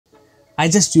I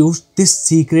just used this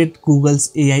secret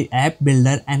Google's AI app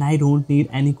builder and I don't need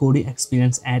any coding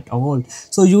experience at all.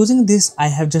 So using this, I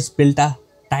have just built a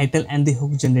title and the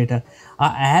hook generator, a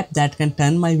app that can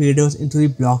turn my videos into the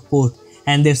blog post.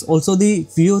 And there's also the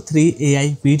VO3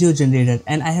 AI video generator,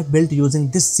 and I have built using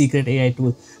this secret AI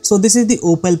tool. So this is the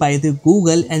Opel by the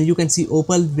Google, and you can see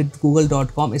Opel with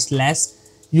google.com/.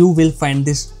 You will find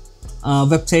this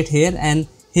website here, and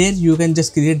here you can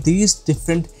just create these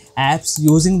different apps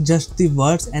using just the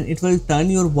words, and it will turn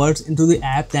your words into the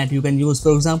app that you can use.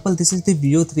 For example, this is the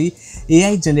VO3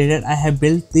 AI generator. I have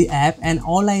built the app, and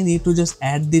all I need to just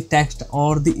add the text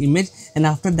or the image, and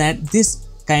after that this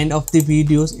kind of the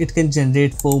videos it can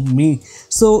generate for me.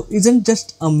 So isn't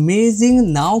just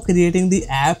amazing? Now creating the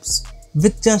apps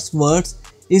with just words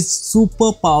is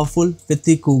super powerful with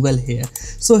the Google here.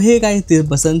 So hey guys, this is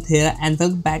Basant here and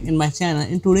welcome back in my channel.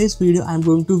 In today's video I'm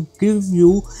going to give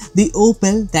you the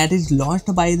Opel that is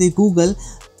launched by the Google,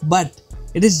 but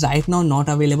it is right now not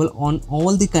available on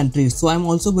all the countries. So I'm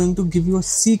also going to give you a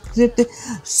secret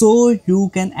so you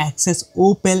can access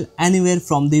Opel anywhere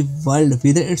from the world,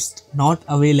 whether it's not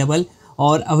available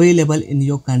or available in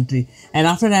your country. And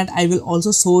after that I will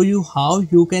also show you how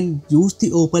you can use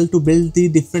the Opel to build the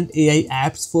different AI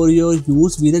apps for your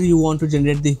use, whether you want to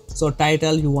generate the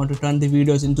title, you want to turn the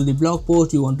videos into the blog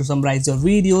post, you want to summarize your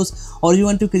videos, or you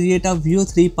want to create a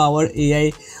VO3 power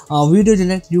AI video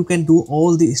generator. You can do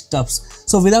all the stuffs.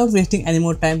 So without wasting any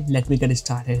more time, let me get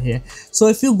started here. So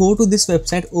if you go to this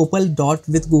website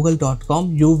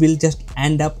opel.withgoogle.com, you will just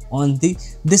end up on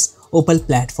this Opel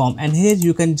platform, and here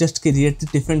you can just create the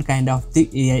different kind of the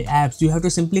AI apps. You have to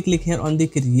simply click here on the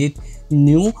create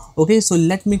new. Okay, so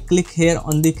let me click here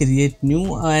on the create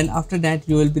new, and after that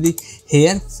you will be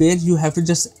here where you have to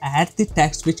just add the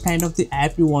text, which kind of the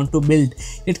app you want to build.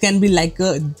 It can be like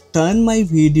turn my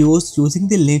videos using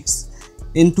the links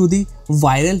into the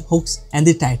viral hooks and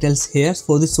the titles here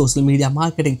for the social media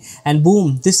marketing, and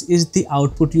boom, this is the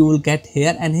output you will get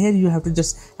here. And here you have to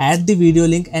just add the video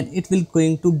link, and it will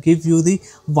going to give you the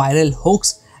viral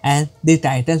hooks and the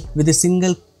title with a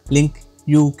single link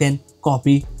you can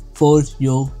copy for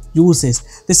your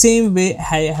uses. The same way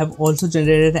I have also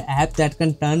generated an app that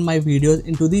can turn my videos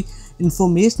into the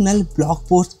informational blog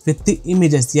post with the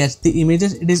images. Yes, the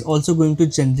images it is also going to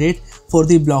generate for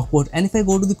the blog post. And if I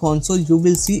go to the console, you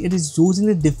will see it is using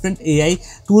the different AI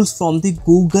tools from the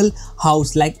Google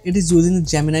house, like it is using the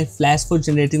Gemini Flash for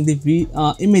generating the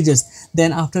images.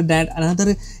 Then after that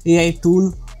another AI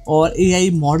tool or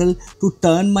AI model to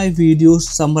turn my videos,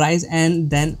 summarize and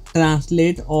then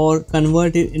translate or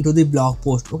convert it into the blog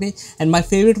post. Okay, and my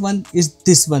favorite one is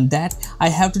this one, that I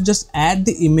have to just add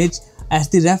the image as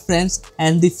the reference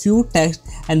and the few text,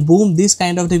 and boom, this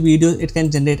kind of the video it can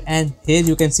generate. And here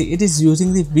you can see it is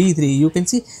using the V3. You can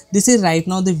see this is right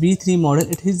now the V3 model.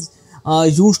 It is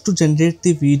used to generate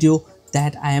the video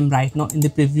that I am right now in the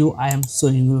preview I am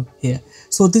showing you here.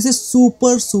 So this is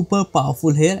super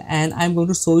powerful here, and I'm going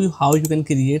to show you how you can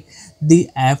create the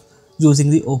app using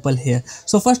the Opel here.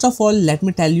 So first of all, let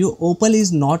me tell you, Opel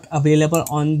is not available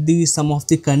on the some of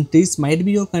the countries. Might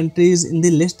be your country is in the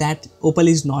list that Opel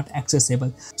is not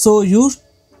accessible. So use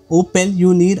Opel,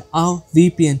 you need a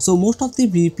VPN. So most of the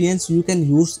VPNs you can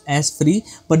use as free,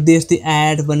 but there's the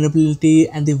ad vulnerability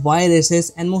and the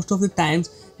viruses, and most of the times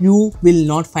you will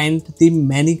not find the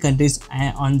many countries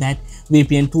on that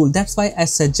VPN tool. That's why I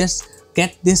suggest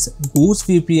get this Goose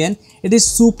VPN. It is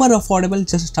super affordable,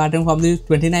 just starting from the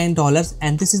 $29,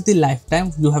 and this is the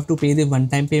lifetime. You have to pay the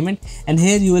one-time payment, and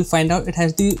here you will find out it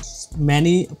has the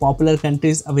many popular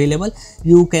countries available.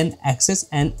 You can access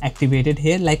and activate it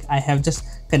here, like I have just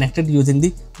connected using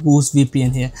the Goose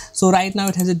VPN here. So right now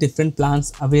it has a different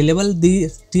plans available. The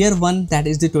tier 1, that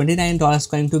is the $29,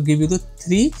 going to give you the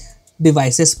 3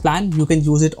 devices plan. You can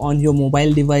use it on your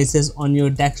mobile devices, on your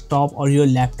desktop or your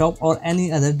laptop or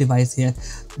any other device here.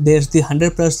 There's the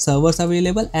 100+ servers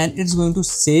available, and it's going to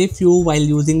save you while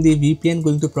using the VPN,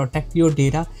 going to protect your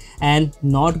data and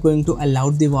not going to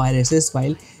allow the viruses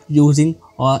while using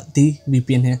the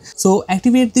VPN here. So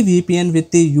activate the VPN with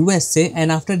the USA,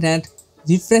 and after that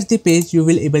refresh the page. You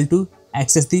will able to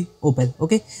access the Opel.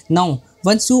 Okay, now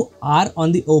once you are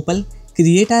on the Opel,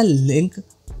 create a link,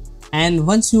 and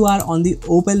once you are on the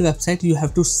Opel website you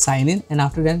have to sign in, and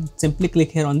after that simply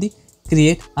click here on the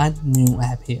create a new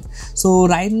app here. So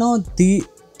right now the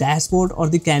dashboard or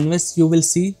the canvas, you will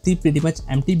see the pretty much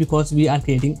empty because we are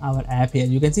creating our app here.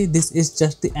 You can see this is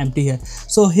just the empty here.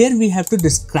 So here we have to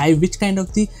describe which kind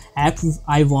of the app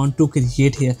I want to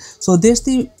create here. So there's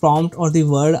the prompt or the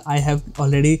word I have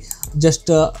already just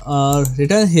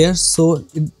written here, so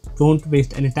don't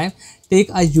waste any time. Take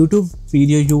a YouTube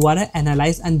video URL,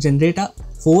 analyze and generate a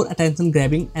 4 attention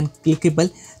grabbing and clickable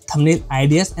thumbnail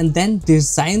ideas, and then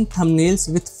design thumbnails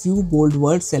with few bold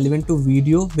words relevant to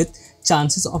video with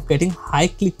chances of getting high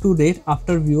click-through rate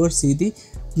after viewers see the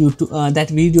YouTube that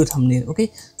video thumbnail. Okay,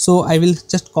 so I will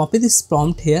just copy this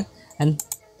prompt here and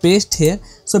paste here.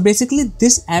 So basically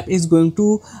this app is going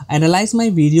to analyze my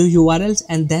video URLs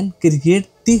and then create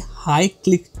the high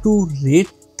click-through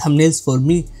rate thumbnails for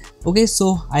me. Okay,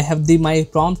 so I have my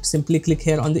prompt. Simply click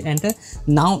here on the enter.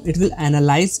 Now it will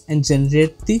analyze and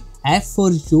generate the app for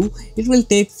you. It will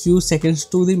take few seconds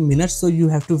to the minutes, so you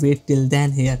have to wait till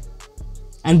then here.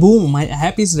 And boom, my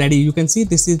app is ready. You can see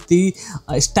this is the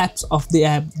steps of the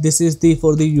app. This is the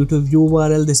for the YouTube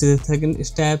URL. This is the second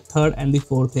step, third and the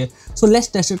fourth here. So let's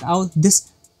test it out.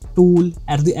 This tool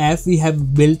or the app we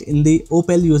have built in the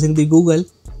Opel using the Google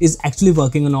is actually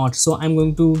working or not. So I'm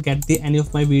going to get the any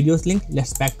of my videos link.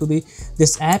 Let's back to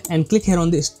this app and click here on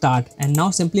the start, and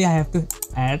now simply I have to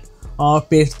add or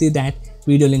paste that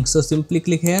video link. So simply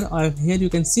click here, or here you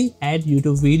can see add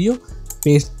YouTube video,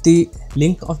 paste the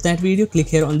link of that video, click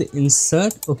here on the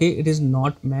insert. Okay, it is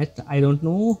not matched, I don't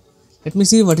know, let me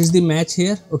see what is the match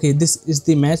here. Okay, this is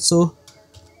the match, so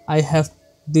I have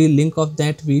the link of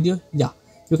that video. Yeah,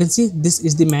 you can see this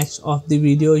is the match of the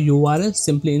video URL.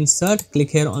 Simply insert, click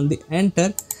here on the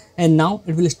enter, and now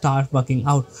it will start working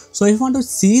out. So if you want to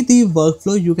see the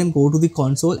workflow, you can go to the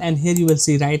console, and here you will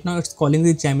see right now it's calling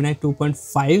the Gemini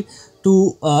 2.5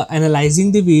 to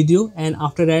analyzing the video, and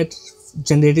after that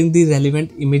generating the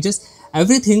relevant images.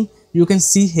 Everything you can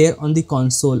see here on the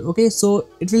console. Okay, so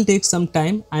it will take some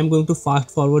time. I'm going to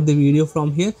fast forward the video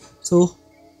from here, so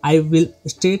I will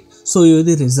straight show you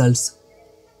the results.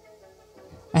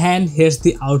 And here's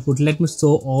the output. Let me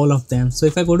show all of them. So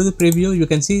if I go to the preview, you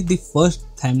can see the first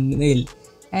thumbnail,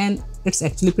 and it's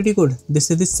actually pretty good.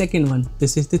 This is the second one,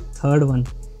 this is the third one,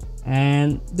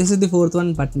 and this is the fourth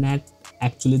one, but not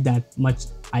actually that much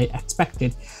I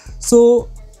expected. So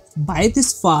by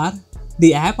this far,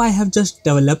 the app I have just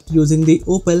developed using the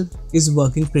Opel is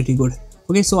working pretty good.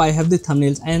 Okay, so I have the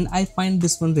thumbnails, and I find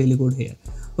this one really good here.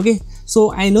 Okay,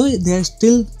 so I know there are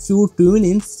still few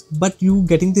tune-ins, but you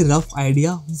getting the rough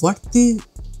idea what the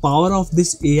power of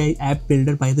this AI app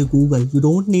builder by the Google. You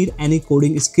don't need any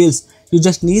coding skills, you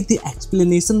just need the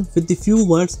explanation with the few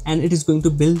words, and it is going to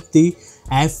build the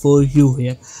app for you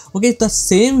here. Okay, the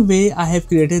same way I have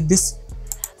created this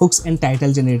hooks and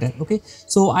title generator. Okay,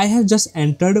 so I have just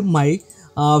entered my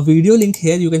video link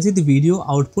here. You can see the video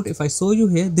output. If I show you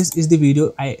here, this is the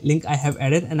video link I have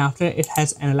added, and after it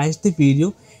has analyzed the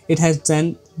video, it has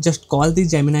then just called the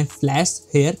Gemini Flash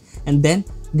here and then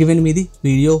given me the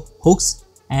video hooks,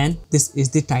 and this is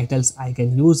the titles I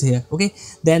can use here. Okay,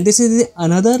 then this is the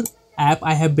another app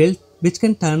I have built which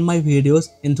can turn my videos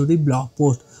into the blog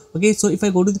post. Okay, so if I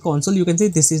go to the console, you can see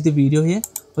this is the video here.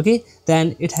 Okay,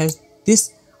 then it has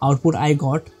this output I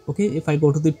got. Okay, if I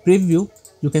go to the preview,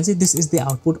 you can see this is the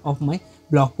output of my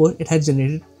blog post. It has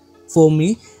generated for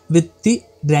me with the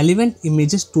relevant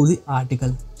images to the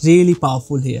article. Really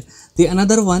powerful here. The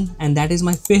another one, and that is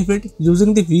my favorite,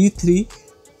 using the V3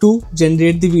 to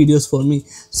generate the videos for me.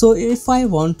 So if I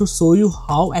want to show you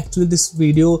how actually this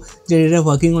video generator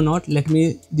working or not, let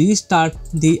me restart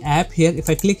the app here. If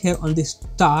I click here on the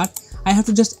start, I have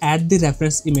to just add the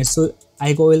reference image. So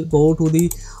I will go to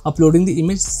the uploading the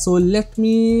image. So let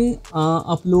me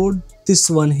upload this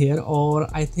one here, or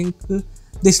I think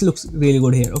this looks really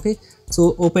good here. Okay,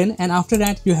 so open, and after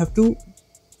that you have to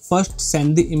first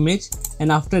send the image,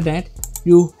 and after that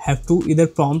you have to either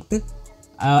prompt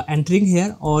entering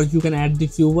here, or you can add the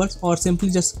few words, or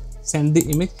simply just send the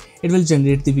image. It will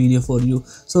generate the video for you.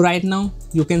 So right now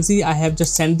you can see I have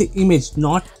just sent the image,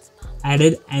 not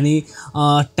added any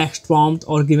text prompt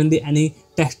or given the any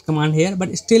text command here,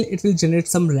 but still it will generate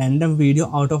some random video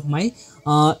out of my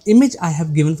image I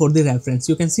have given for the reference.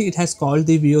 You can see it has called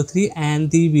the VO3, and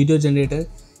the video generator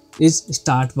is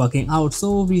start working out.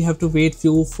 So we have to wait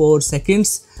few 4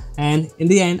 seconds, and in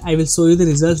the end I will show you the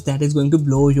results that is going to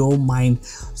blow your mind.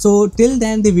 So till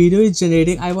then the video is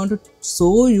generating. I want to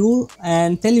show you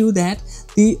and tell you that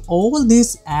the all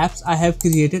these apps I have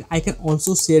created, I can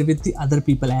also share with the other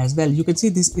people as well. You can see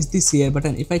this is the share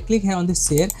button. If I click here on the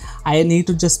share, I need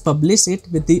to just publish it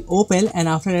with the Opel, and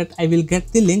after that I will get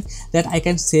the link that I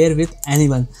can share with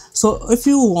anyone. So if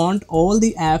you want all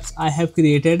the apps I have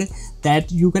created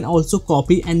that you can also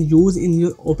copy and use in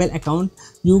your Opel account,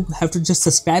 you have to just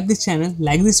subscribe this channel,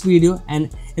 like this video,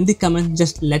 and in the comment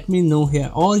just let me know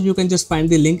here, or you can just find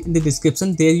the link in the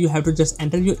description. There you have to just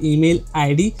enter your email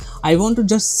ID. I want to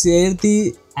just share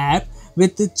the app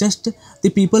with just the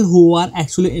people who are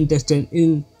actually interested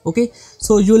in. Okay,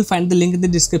 so you will find the link in the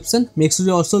description. Make sure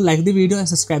you also like the video and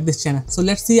subscribe this channel. So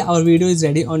let's see our video is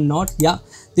ready or not. Yeah,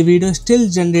 the video is still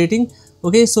generating.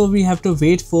 Okay, so we have to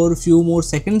wait for a few more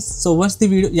seconds. So once the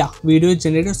video is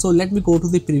generated, so let me go to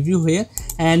the preview here,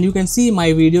 and you can see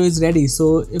my video is ready.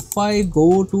 So if I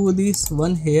go to this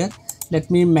one here,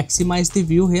 let me maximize the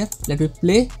view here, let me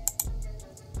play.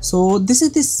 So this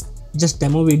is this just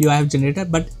demo video I have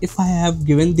generated, but if I have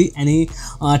given the any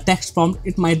text prompt,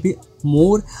 it might be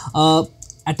more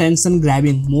attention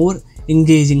grabbing, more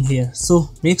engaging here.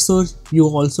 So make sure you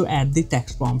also add the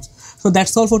text prompts. So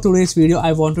that's all for today's video.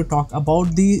 I want to talk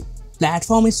about the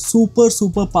platform is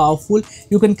super powerful.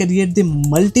 You can create the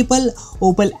multiple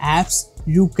Opel apps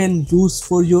you can use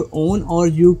for your own, or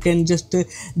you can just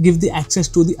give the access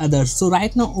to the others. So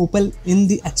right now Opel in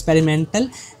the experimental,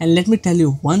 and let me tell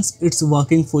you, once it's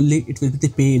working fully, it will be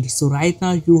paid. So right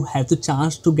now you have the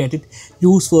chance to get it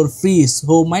used for free.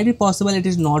 So might be possible it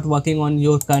is not working on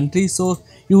your country, so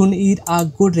you need a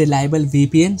good reliable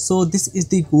VPN. So this is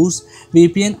the Goose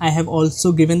VPN. I have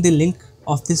also given the link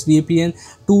of this VPN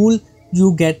tool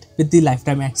you get with the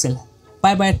lifetime access.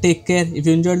 Bye bye, take care. If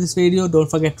you enjoyed this video, don't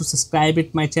forget to subscribe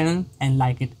it my channel and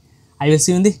like it. I will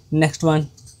see you in the next one.